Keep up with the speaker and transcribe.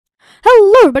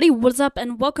Hello everybody, what's up,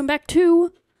 and welcome back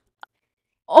to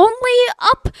Only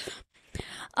Up.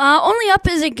 Only Up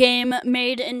is a game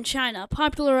made in China,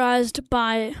 popularized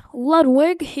by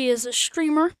Ludwig. He is a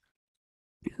streamer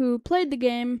who played the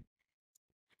game,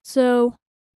 so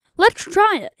let's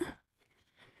try it.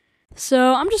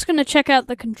 So I'm just gonna check out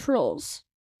the controls.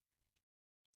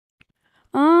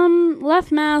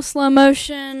 Left mouse, slow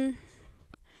motion.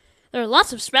 There are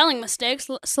lots of spelling mistakes.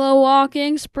 Slow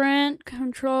walking, sprint,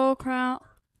 control, crouch.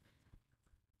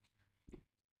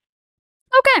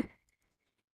 Okay.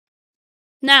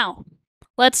 Now,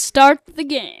 let's start the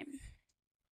game.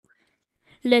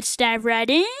 Let's dive right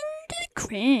into the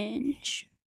cringe.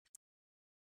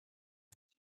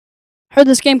 Heard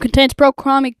this game contains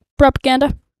pro-comic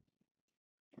propaganda.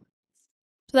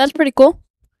 So that's pretty cool.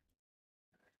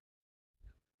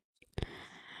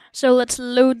 So let's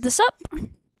load this up.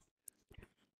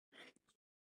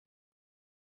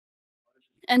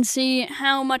 And see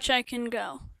how much I can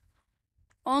go.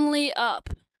 Only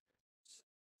up.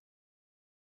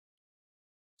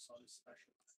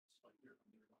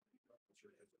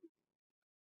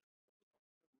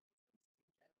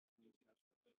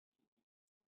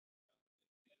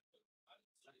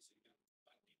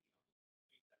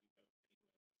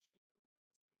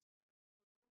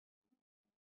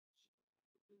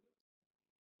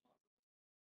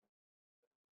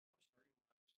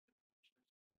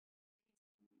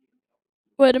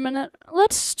 Wait a minute.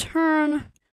 Let's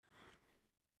turn.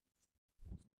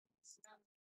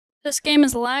 This game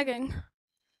is lagging.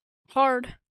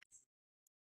 Hard.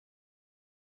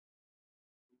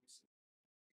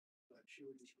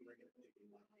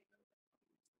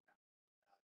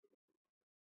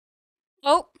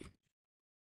 Oh.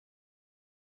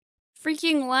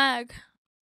 Freaking lag.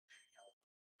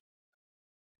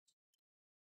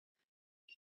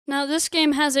 Now this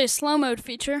game has a slow mode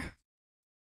feature.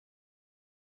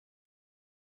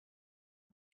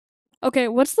 Okay,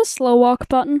 what's the slow walk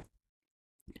button?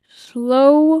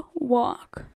 Slow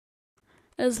walk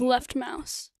is left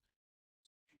mouse.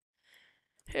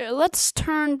 Here, let's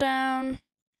turn down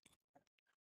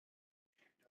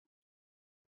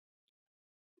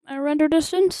my render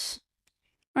distance.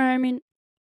 Or I mean,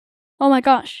 oh my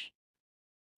gosh.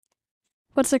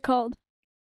 What's it called?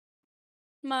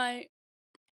 My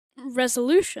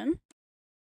resolution.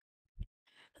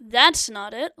 That's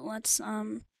not it. Let's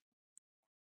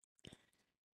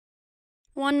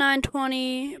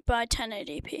 1920 by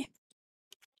 1080p.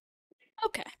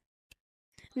 Okay.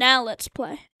 Now let's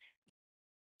play.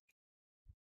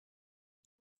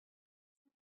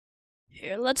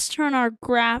 Here, let's turn our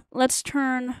graph. Let's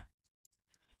turn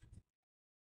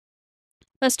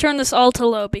this all to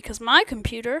low because my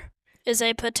computer is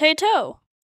a potato.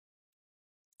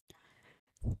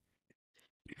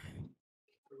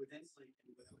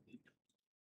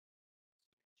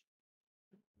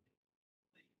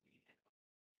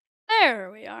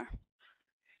 There we are.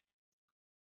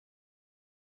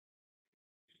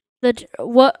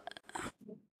 What?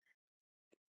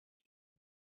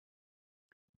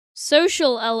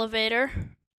 Social elevator.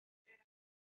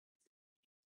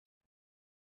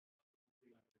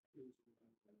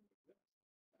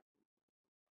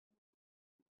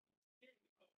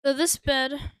 So this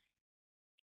bed.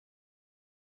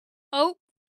 Oh.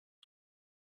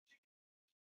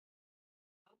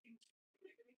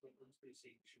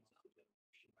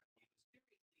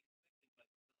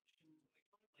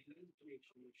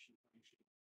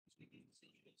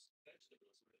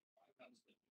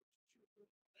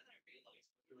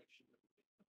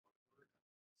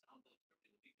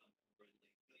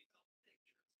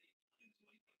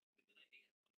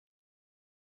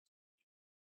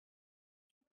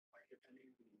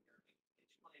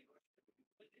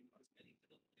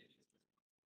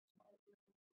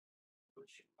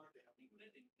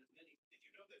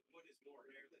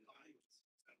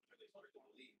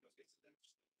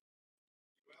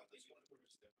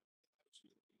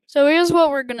 So here's what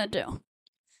we're gonna do.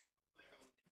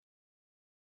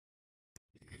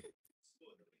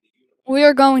 We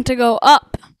are going to go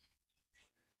up.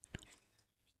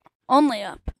 Only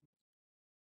up.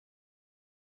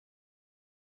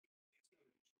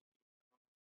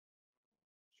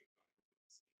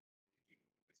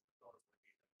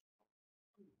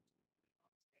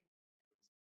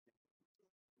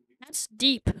 That's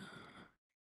deep.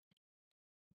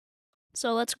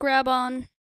 So let's grab on.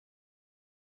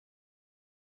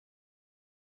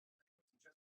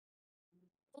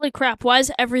 Holy crap, why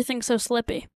is everything so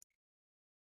slippy?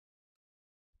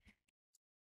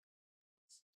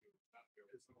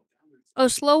 Oh,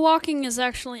 slow walking is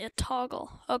actually a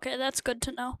toggle. Okay, that's good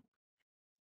to know.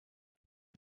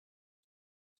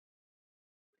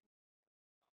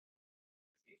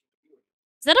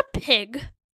 Is that a pig?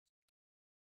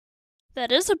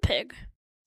 That is a pig.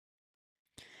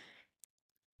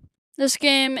 This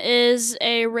game is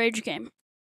a rage game.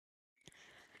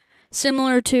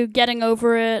 Similar to Getting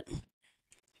Over It,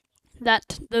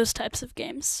 those types of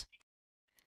games.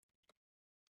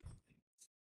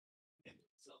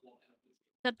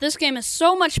 That this game is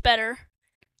so much better,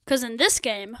 because in this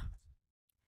game,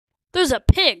 there's a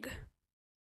pig.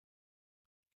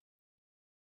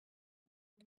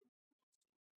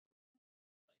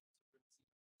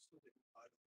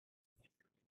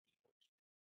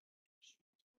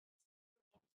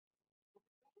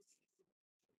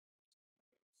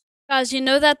 Guys, you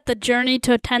know that the journey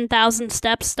to 10,000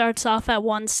 steps starts off at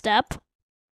one step?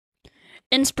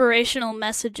 Inspirational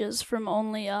messages from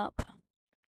Only Up.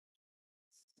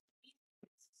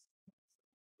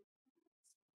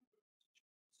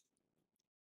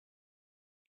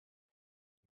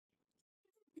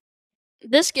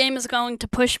 This game is going to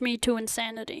push me to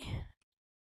insanity.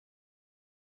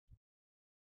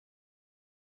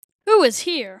 Who is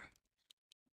here?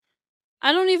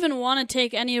 I don't even want to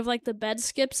take any of like the bed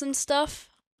skips and stuff.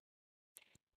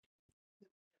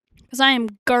 Because I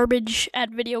am garbage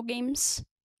at video games.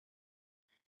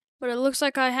 But it looks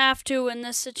like I have to in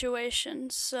this situation,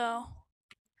 so.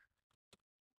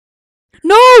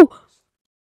 No!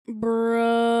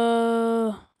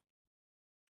 Bruh.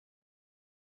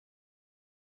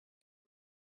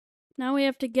 Now we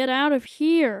have to get out of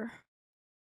here.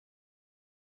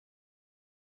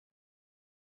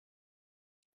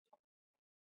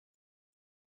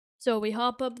 So we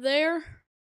hop up there.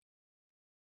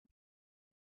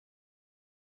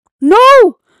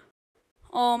 No!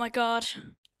 Oh my god.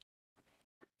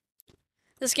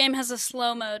 This game has a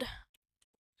slow mode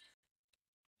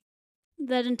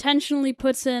that intentionally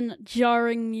puts in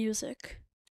jarring music.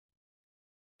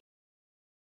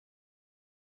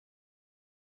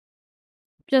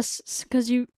 Just because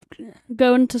you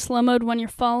go into slow mode when you're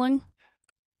falling.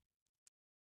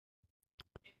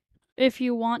 If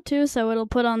you want to, so it'll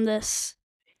put on this.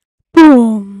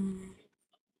 Boom!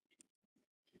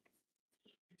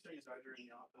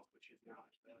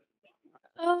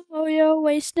 Oh, you're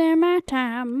wasting my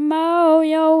time. Oh,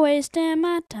 you're wasting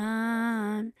my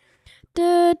time.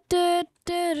 Du, du,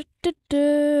 du, du,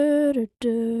 du, du,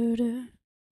 du, du.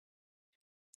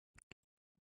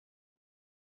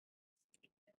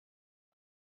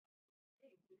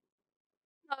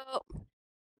 Oh.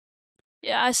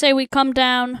 Yeah, I say we come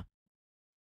down.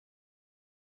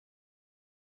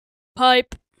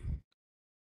 Pipe.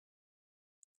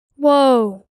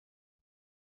 Whoa.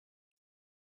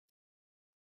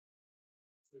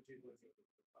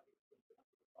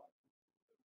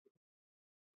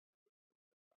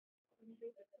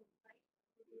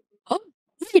 Oh,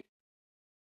 wait.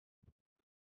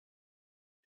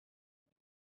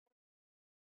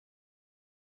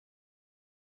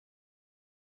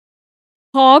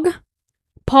 Pog.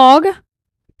 Pog.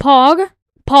 Pog.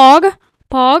 Pog.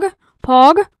 Pog.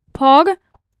 Pog. Pog.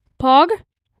 Pog.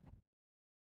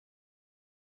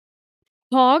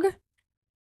 Pog.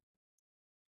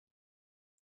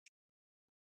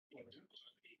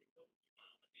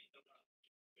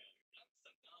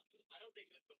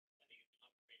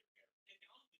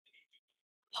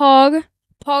 Pog.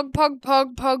 Pog, pog,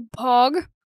 pog, pog, pog.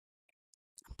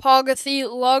 Pogathy,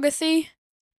 logathy.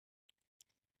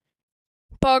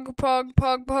 Pog, pog,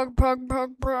 pog, pog, pog,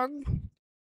 pog, pog.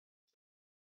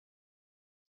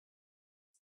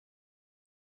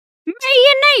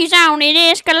 Mayonnaise on an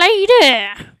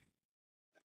escalator.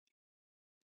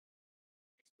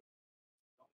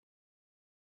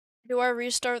 Do I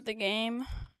restart the game?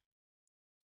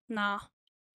 Nah.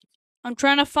 I'm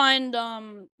trying to find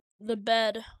the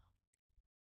bed.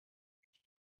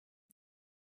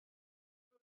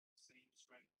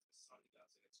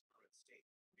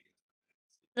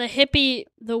 The hippie,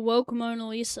 the woke Mona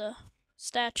Lisa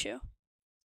statue.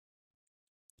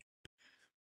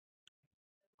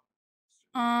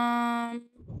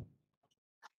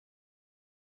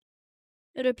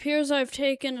 It appears I've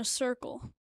taken a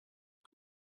circle.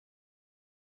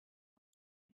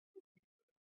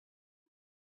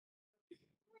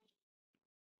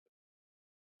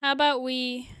 How about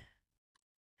we...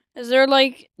 Is there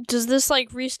like... Does this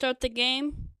like restart the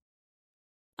game?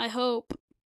 I hope.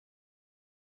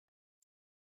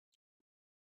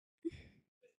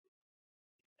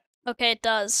 Okay, it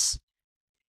does.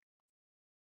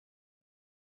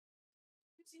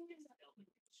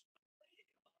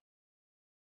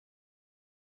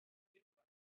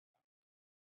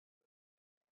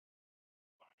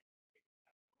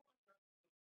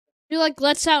 She like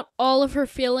lets out all of her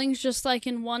feelings just like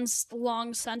in one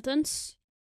long sentence.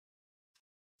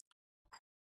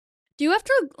 Do you have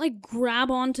to, like, grab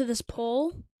onto this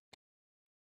pole?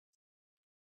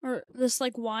 Or this,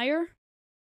 like, wire?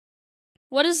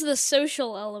 What is the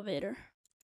social elevator?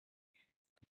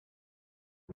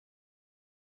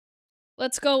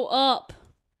 Let's go up.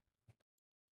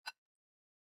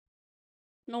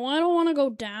 No, I don't want to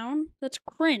go down. That's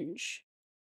cringe.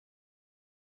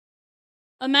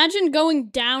 Imagine going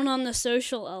down on the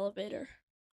social elevator.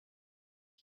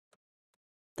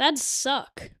 That'd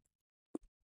suck.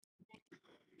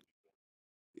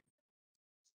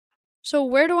 So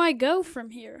where do I go from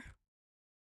here?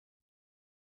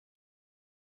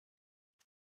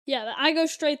 Yeah, I go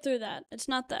straight through that. It's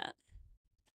not that.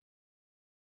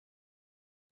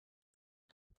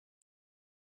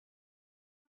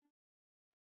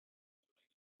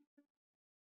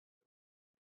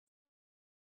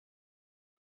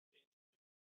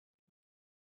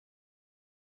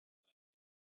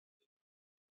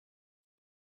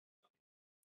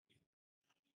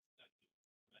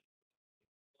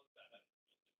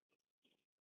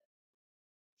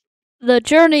 The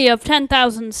journey of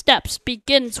 10,000 steps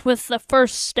begins with the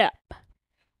first step.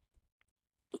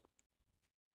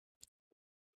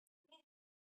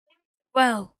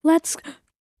 Well, let's...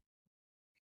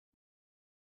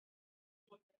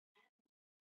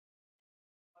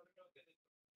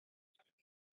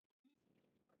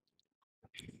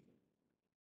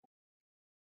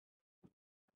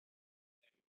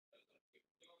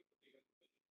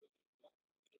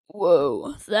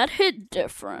 Whoa, that hit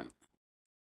different.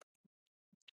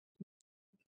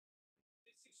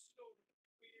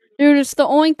 Dude, it's the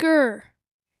oinker.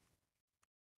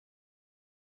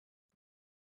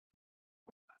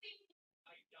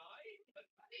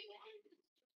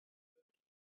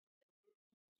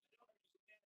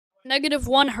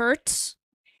 -1 hurts.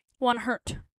 1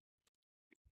 hurt.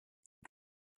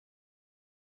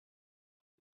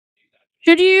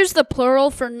 Should you use the plural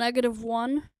for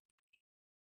 -1?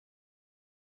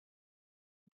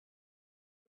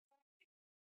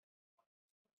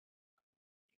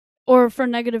 Or for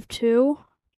 -2?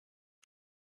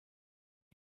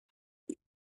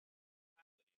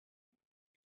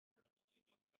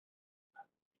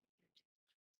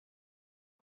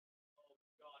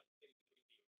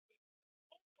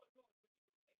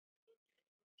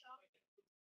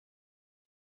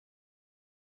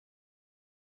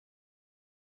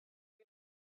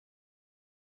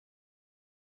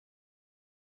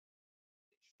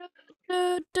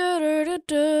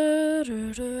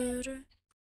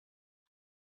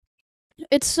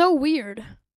 It's so weird.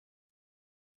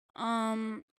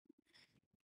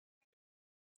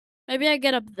 Maybe I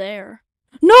get up there.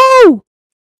 No!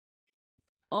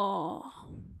 Oh.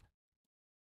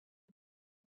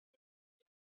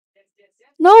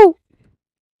 No!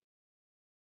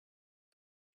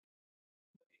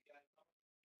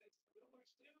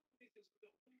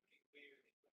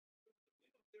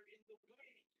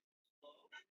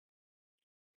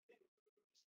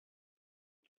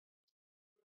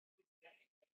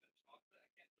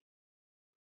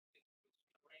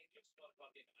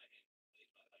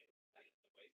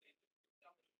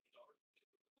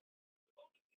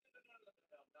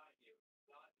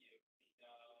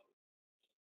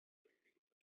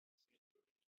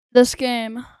 This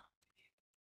game.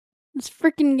 This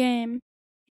freaking game.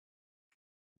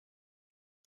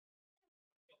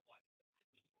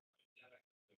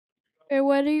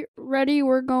 Okay, ready,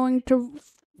 we're going to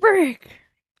frick.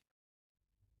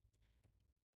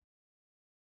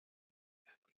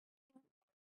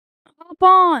 Hop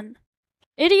on.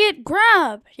 Idiot,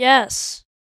 grab. Yes.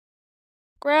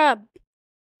 Grab.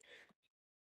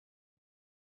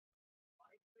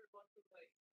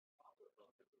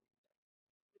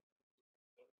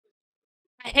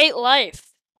 I hate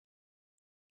life.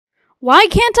 Why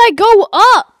can't I go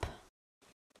up?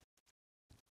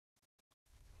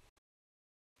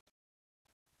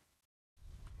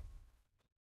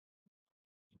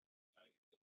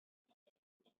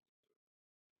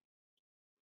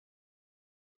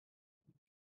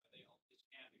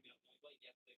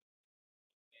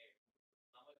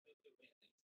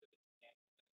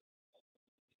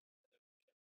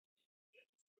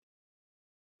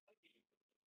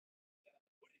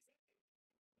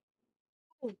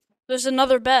 There's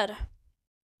another bed.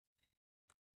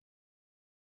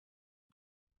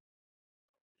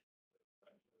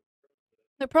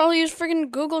 They probably use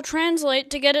freaking Google Translate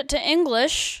to get it to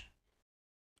English.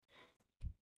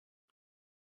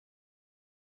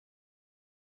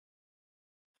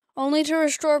 Only to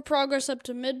restore progress up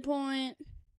to midpoint.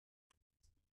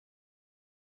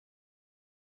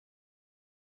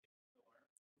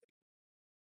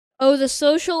 Oh, the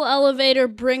social elevator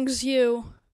brings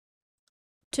you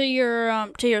to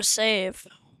your save.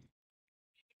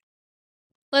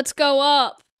 Let's go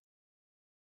up.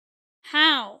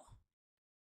 How?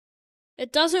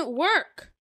 It doesn't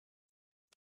work.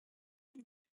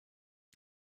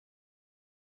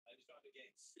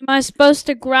 Am I supposed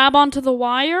to grab onto the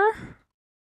wire?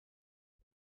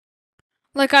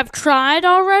 Like I've tried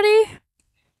already?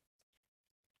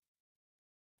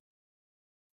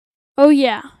 Oh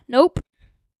yeah. Nope.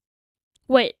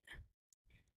 Wait.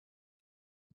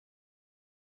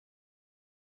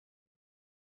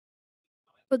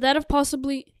 Would that have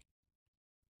possibly...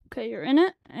 Okay, you're in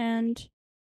it, and...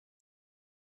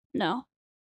 No.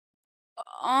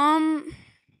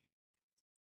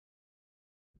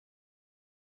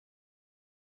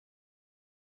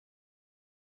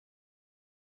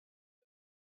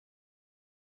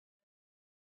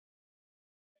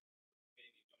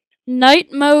 Night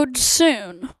mode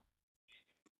soon.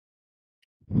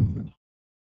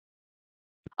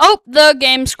 Oh, the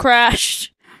game's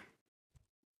crashed.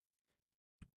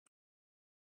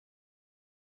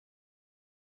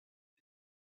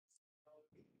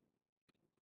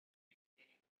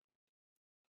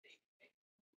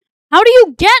 How do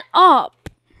you get up?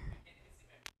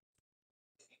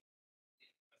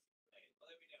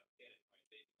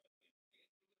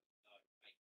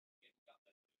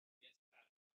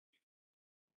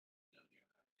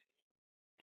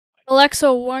 Alexa,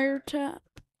 wiretap.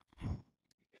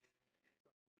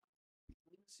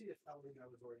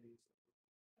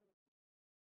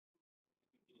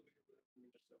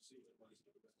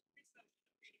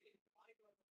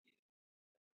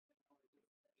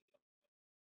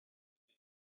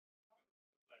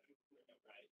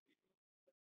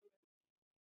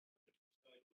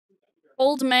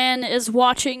 Old man is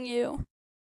watching you.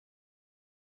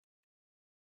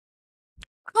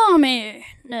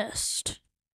 Communist.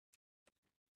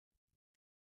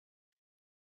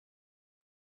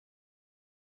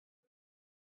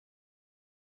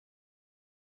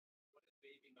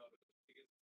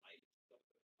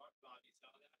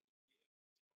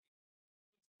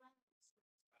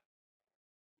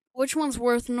 Which one's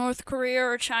worth, North Korea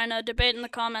or China? Debate in the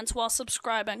comments while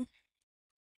subscribing.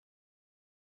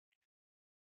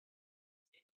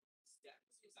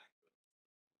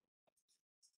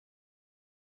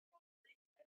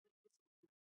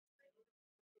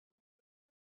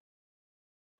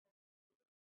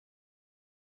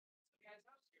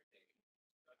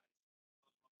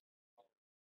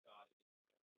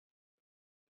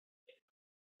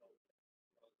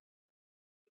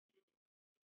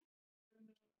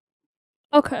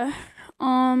 Okay.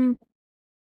 I'm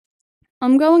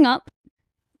going up.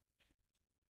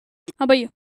 How about you?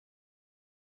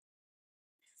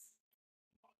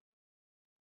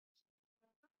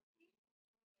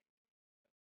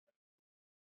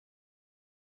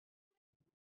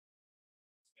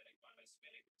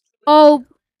 Oh,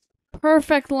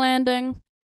 perfect landing.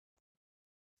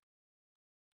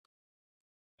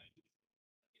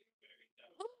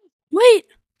 Wait!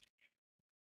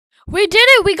 We did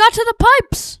it! We got to the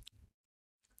pipes!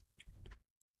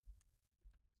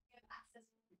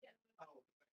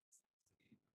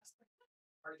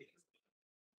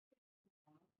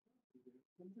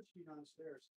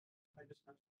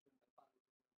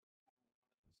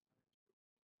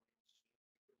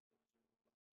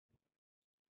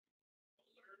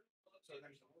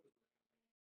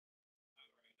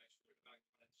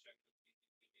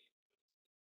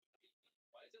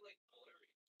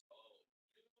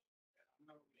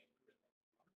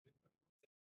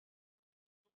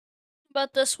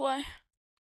 But this way.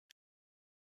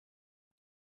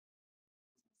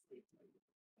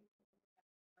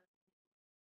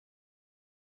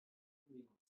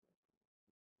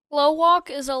 Slow walk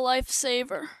is a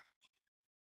lifesaver.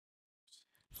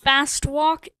 Fast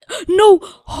walk? No!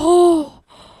 Oh!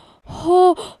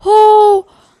 Oh!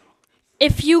 Oh!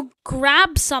 If you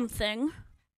grab something,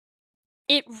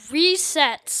 it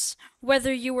resets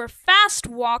whether you were fast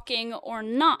walking or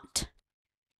not.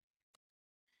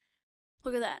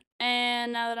 Look at that.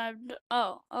 And now that I've...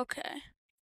 Oh, okay.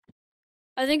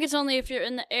 I think it's only if you're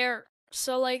in the air.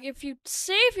 So, like, if you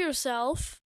save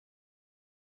yourself...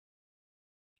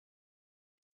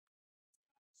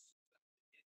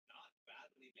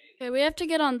 Okay, we have to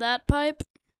get on that pipe.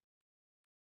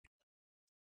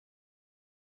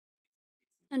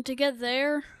 And to get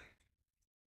there...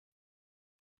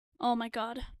 Oh my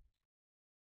god.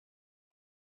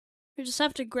 We just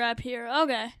have to grab here.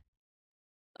 Okay.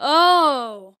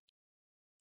 Oh!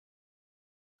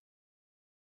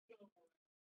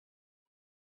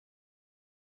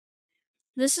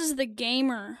 This is the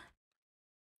gamer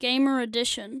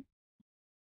edition.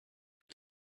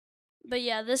 But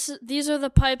yeah, these are the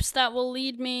pipes that will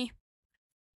lead me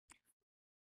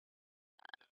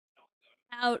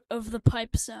out of the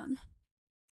pipe zone.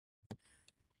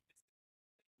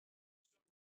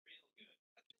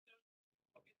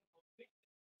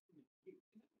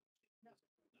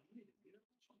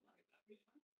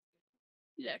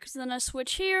 Yeah, because then I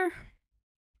switch here.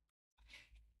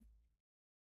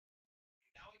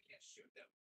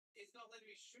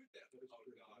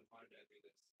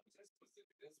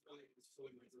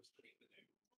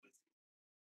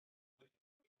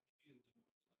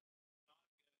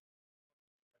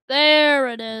 There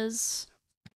it is.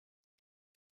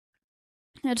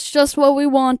 It's just what we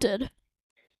wanted.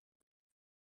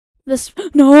 This.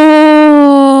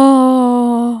 No!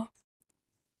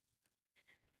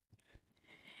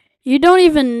 You don't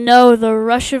even know the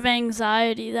rush of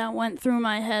anxiety that went through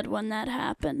my head when that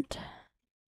happened.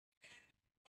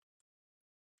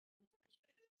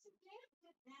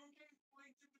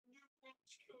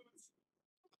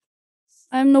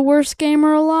 I'm the worst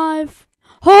gamer alive.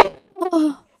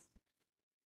 Oh!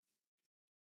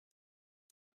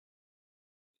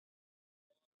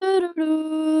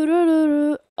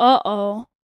 Uh-oh.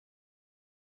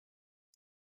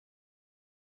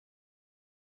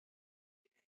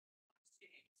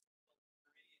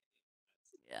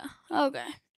 Yeah, okay.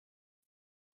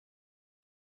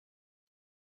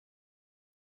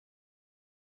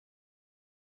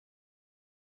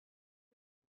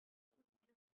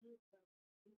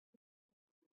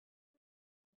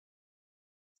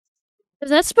 Is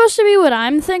that supposed to be what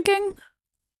I'm thinking?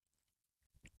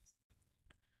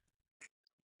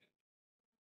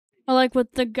 Or like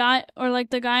what the guy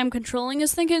I'm controlling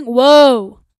is thinking?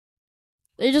 Whoa!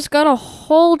 They just got a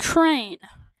whole train.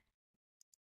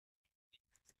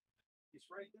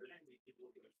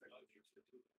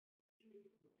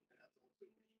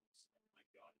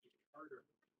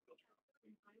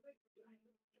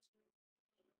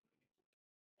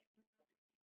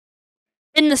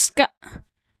 In the sky.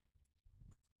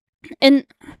 In.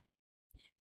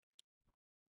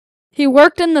 He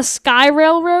worked in the Sky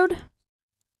Railroad?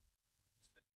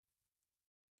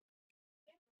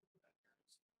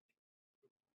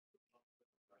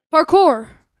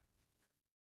 Parkour.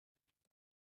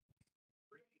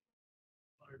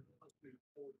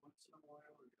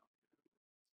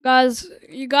 Guys,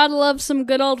 you gotta love some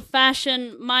good old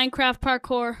fashioned Minecraft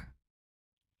parkour.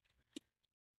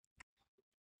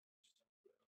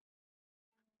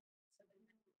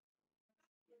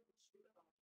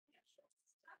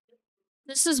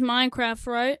 This is Minecraft,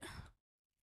 right?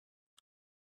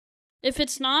 If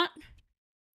it's not,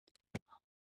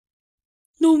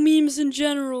 no memes in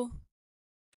general.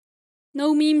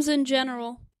 No memes in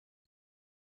general.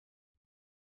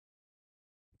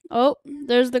 Oh,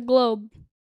 there's the globe.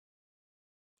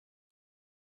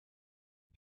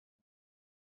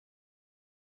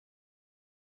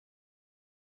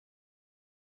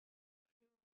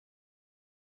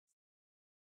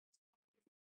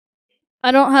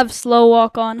 I don't have slow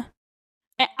walk on.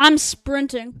 I'm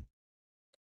sprinting.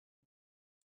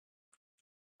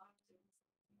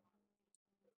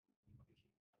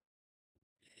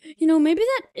 You know, maybe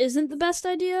that isn't the best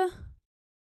idea.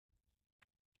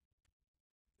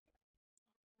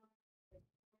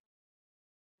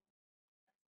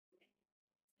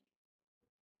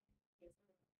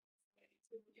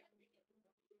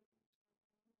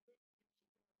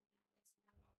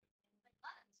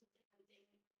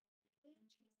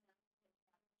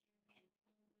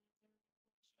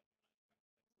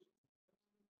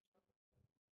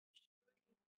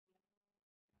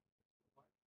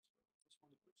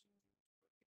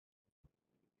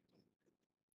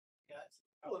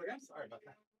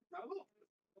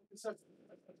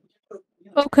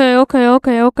 Okay.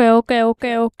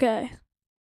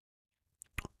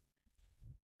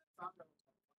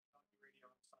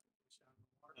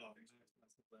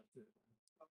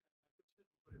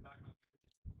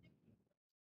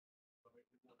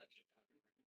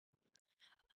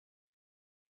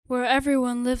 Where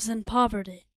everyone lives in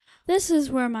poverty. This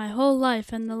is where my whole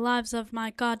life and the lives of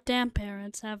my goddamn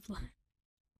parents have.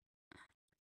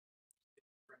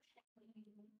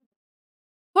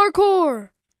 Parkour!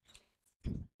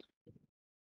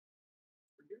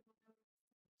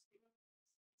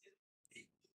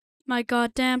 My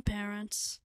goddamn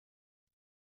parents.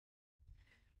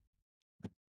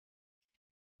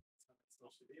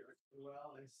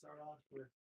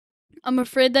 I'm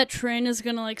afraid that train is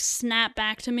gonna like snap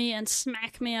back to me and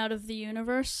smack me out of the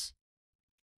universe.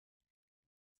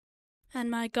 And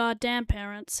my goddamn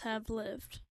parents have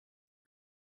lived.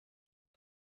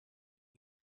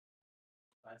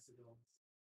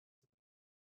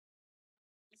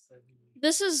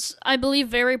 This is, I believe,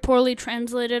 very poorly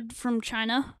translated from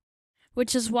China,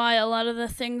 which is why a lot of the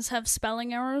things have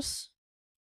spelling errors.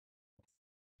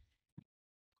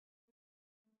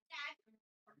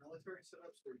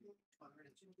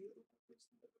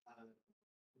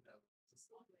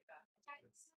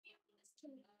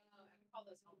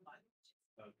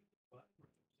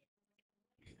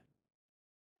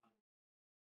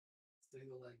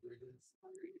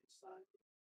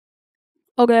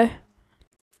 Okay.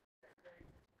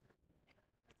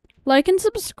 Like and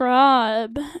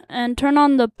subscribe, and turn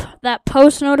on that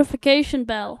post notification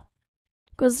bell,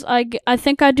 because I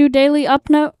think I do daily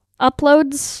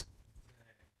uploads.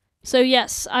 So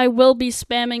yes, I will be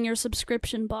spamming your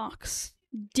subscription box.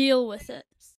 Deal with it.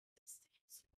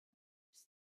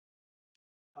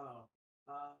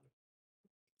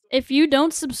 If you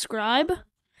don't subscribe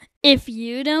in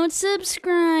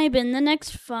the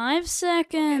next 5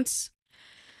 seconds.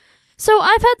 So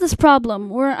I've had this problem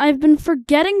where I've been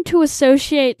forgetting to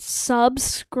associate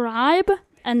subscribe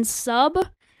and sub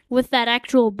with that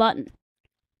actual button.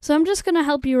 So I'm just going to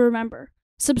help you remember.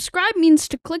 Subscribe means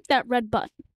to click that red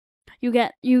button. You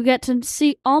get to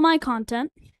see all my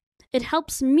content. It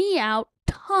helps me out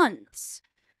tons.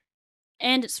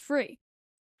 And it's free.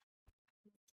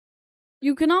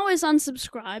 You can always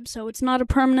unsubscribe, so it's not a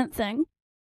permanent thing.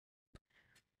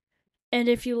 And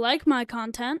if you like my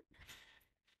content,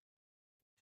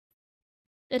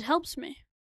 it helps me.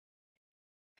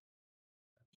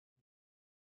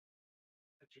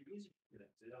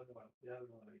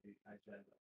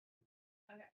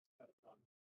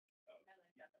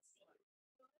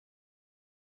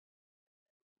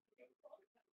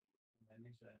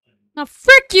 Now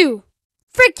frick you!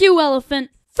 Frick you, elephant!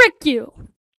 Frick you!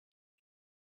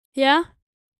 Yeah?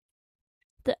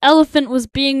 The elephant was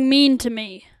being mean to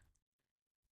me.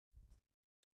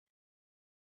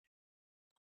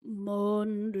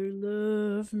 Monday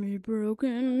left me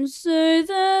broken, say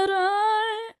that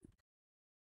I...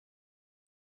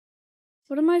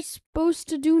 What am I supposed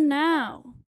to do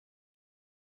now?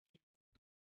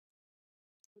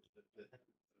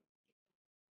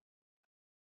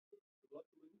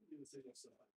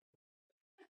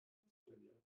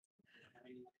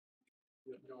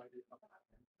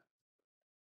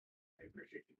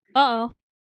 Uh-oh.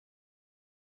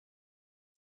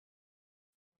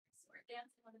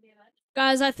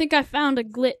 Guys, I think I found a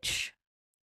glitch.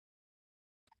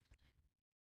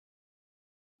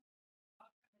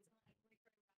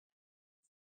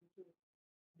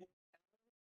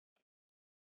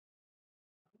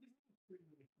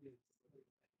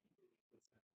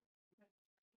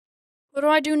 What do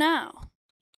I do now?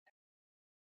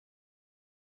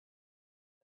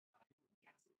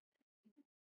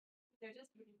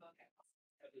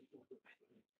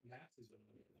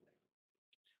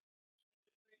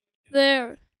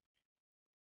 There.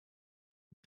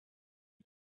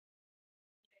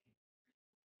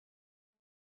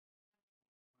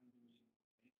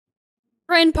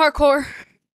 Brain parkour.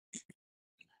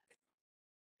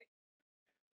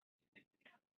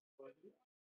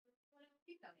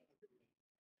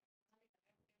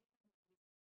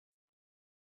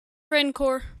 Brain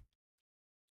core.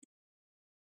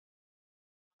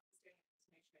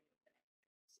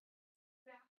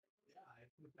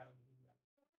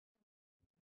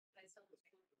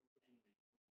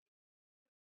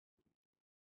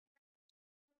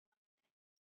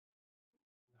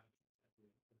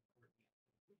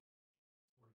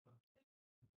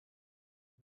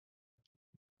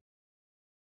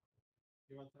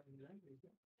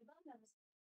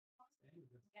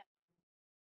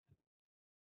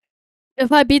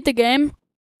 If I beat the game,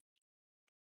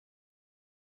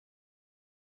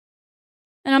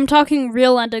 and I'm talking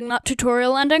real ending, not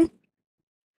tutorial ending,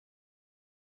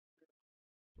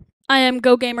 I am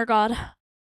Go Gamer God.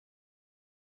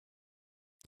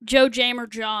 Joe Jamer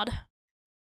Jod.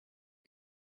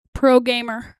 Pro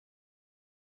gamer.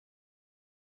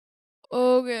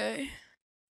 Okay.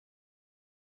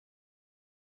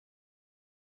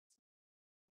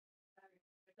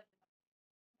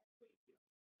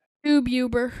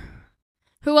 TubeUber.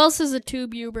 Who else is a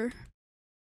TubeUber?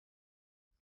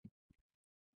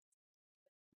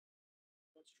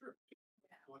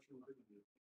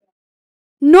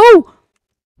 No!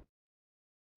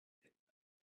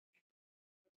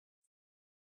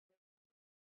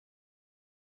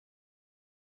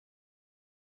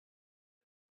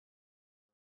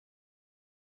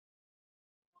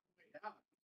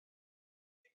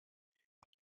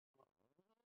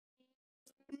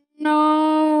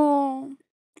 No.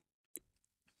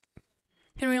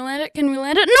 Can we land it? Can we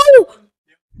land it? No!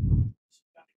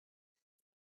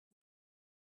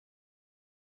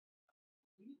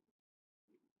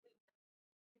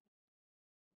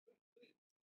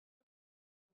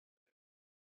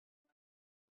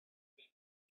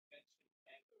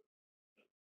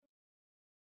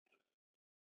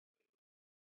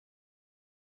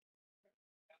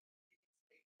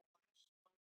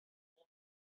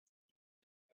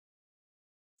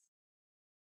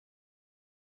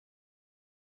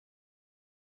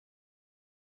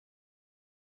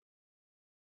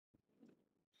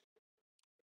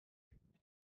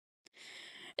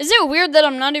 Is it weird that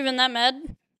I'm not even that mad?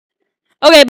 Okay.